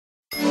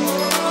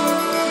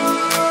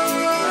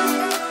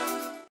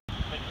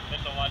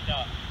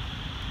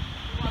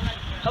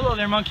Hello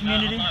there, Monk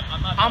community.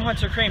 I'm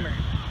Hunter Kramer,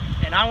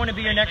 and I want to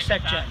be your next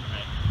Sec Gen.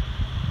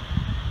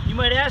 You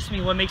might ask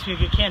me what makes me a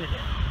good candidate.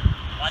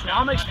 So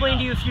I'm going to explain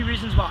to you a few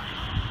reasons why.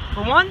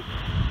 For one,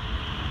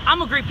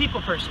 I'm a great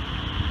people person.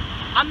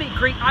 I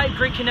have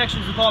great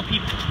connections with all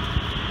people.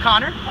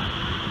 Connor? Go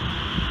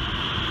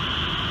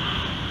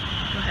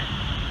ahead.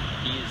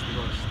 He is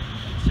the most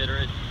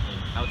considerate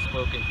and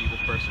outspoken people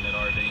person at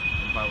RV,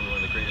 and probably one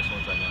of the greatest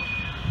ones I know.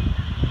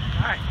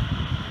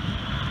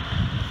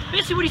 Alright.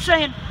 Basically what he's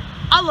saying,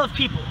 I love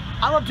people.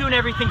 I love doing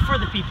everything for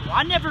the people.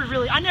 I never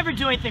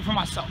do anything for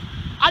myself.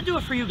 I do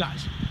it for you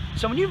guys.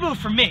 So when you vote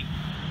for me,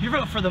 you're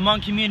voting for the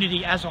Hmong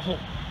community as a whole.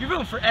 You're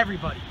voting for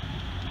everybody.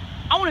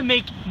 I want to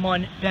make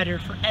Hmong better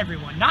for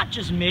everyone, not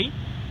just me.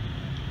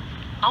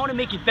 I want to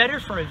make it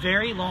better for a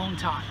very long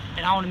time,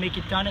 and I want to make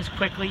it done as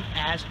quickly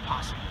as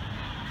possible.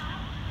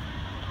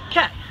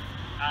 Okay,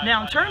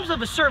 now in terms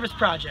of a service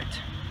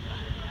project,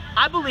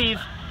 I believe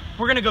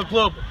we're going to go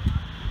global.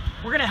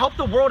 We're going to help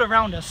the world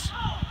around us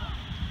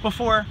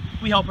before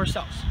we help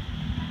ourselves.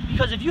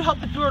 Because if you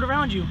help the world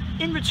around you,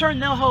 in return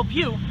they'll help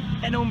you,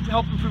 and they'll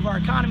help improve our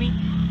economy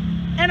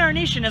and our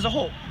nation as a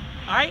whole.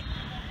 Alright?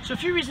 So a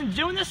few reasons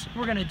doing this: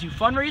 we're going to do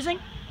fundraising,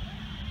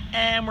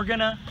 and we're going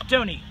to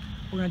donate.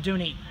 We're going to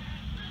donate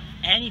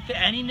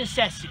any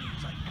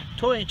necessities like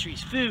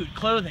toiletries, food,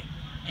 clothing,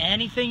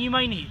 anything you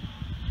might need,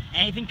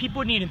 anything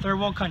people need in third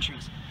world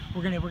countries.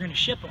 We're going to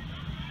ship them.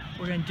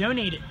 We're going to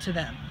donate it to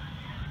them.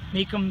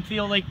 Make them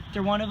feel like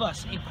they're one of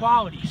us.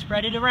 Equality,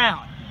 spread it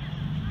around.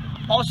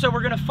 Also,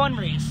 we're going to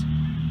fundraise.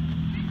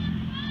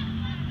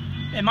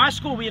 In my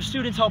school, we have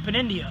students help in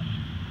India.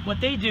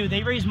 What they do,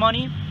 they raise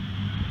money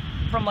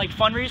from like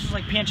fundraisers,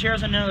 like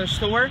Pancheros in another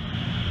store.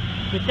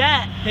 With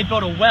that, they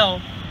build a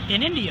well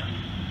in India.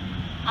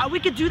 We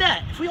could do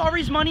that. If we all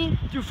raise money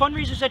through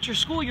fundraisers at your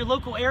school, your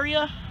local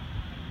area,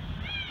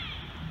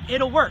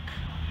 it'll work.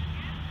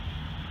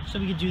 So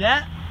we could do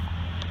that.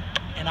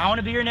 And I want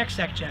to be your next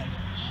Sec Gen.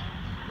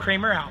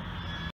 Kramer out.